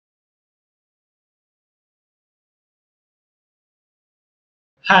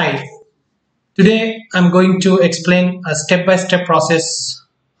Hi, today I'm going to explain a step-by-step process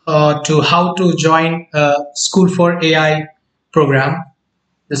to how to join a School for AI program,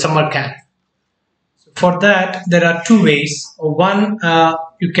 the summer camp. For that, there are two ways. One,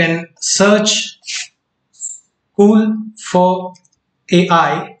 you can search School for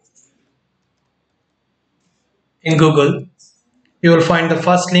AI in Google. You will find the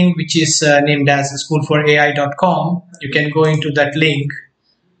first link, which is named as schoolforai.com. You can go into that link,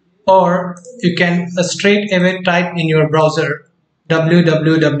 or you can straight away type in your browser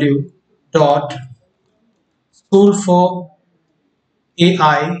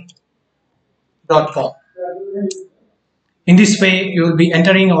www.schoolforai.com. In this way, you will be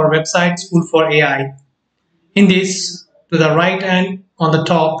entering our website School for AI. In this, to the right hand on the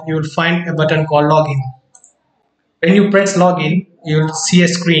top, you will find a button called Login. When you press Login, you will see a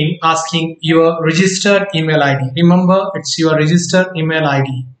screen asking your registered email ID. Remember, it's your registered email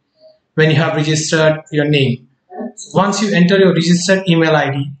ID when you have registered your name. Once you enter your registered email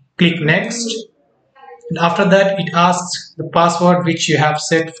ID, click Next. And after that, it asks the password which you have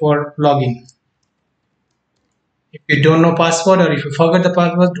set for login. If you don't know password or if you forget the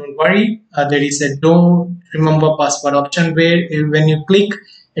password, don't worry. There is a don't remember password option where when you click,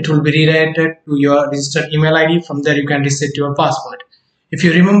 it will be redirected to your registered email ID. From there, you can reset your password. If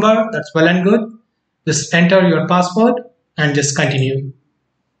you remember, that's well and good. Just enter your password and just continue.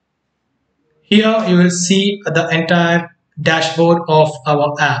 Here you will see the entire dashboard of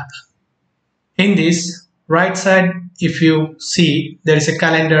our app. In this right side, if you see, there is a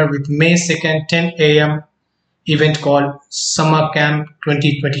calendar with May 2nd, 10 a.m. event called Summer Camp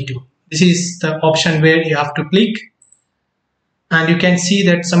 2022. This is the option where you have to click, and you can see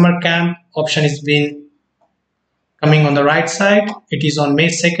that Summer Camp option is been coming on the right side. It is on May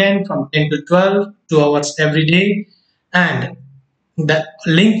 2nd from 10 to 12, 2 hours every day, and the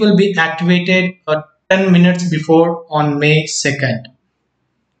link will be activated 10 minutes before on May 2nd.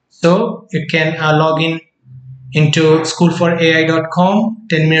 So you can log in into schoolforai.com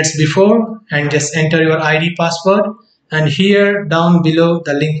 10 minutes before and just enter your ID password, and here down below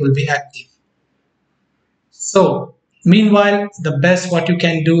the link will be active. So meanwhile, the best what you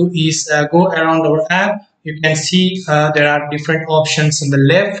can do is go around our app. You can see there are different options on the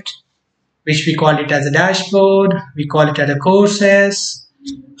left, which we call it as a dashboard. We call it as a courses.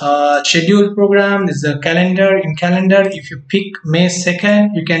 Scheduled program is the calendar. In calendar, if you pick May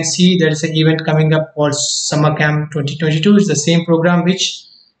 2nd, you can see there is an event coming up called Summer Camp 2022. It's the same program which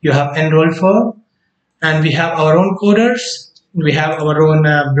you have enrolled for. And we have our own coders. We have our own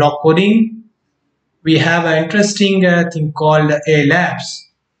block coding. We have an interesting thing called AI Labs.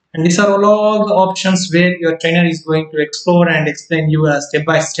 And these are all the options where your trainer is going to explore and explain you step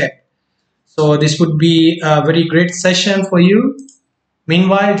by step. So this would be a very great session for you.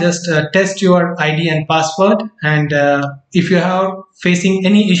 Meanwhile, just test your ID and password, and if you are facing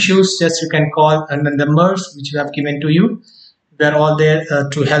any issues, just you can call the numbers which we have given to you. We are all there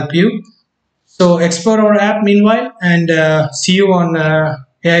to help you. So explore our app meanwhile, and see you on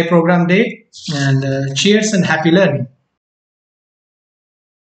AI program day, and cheers and happy learning.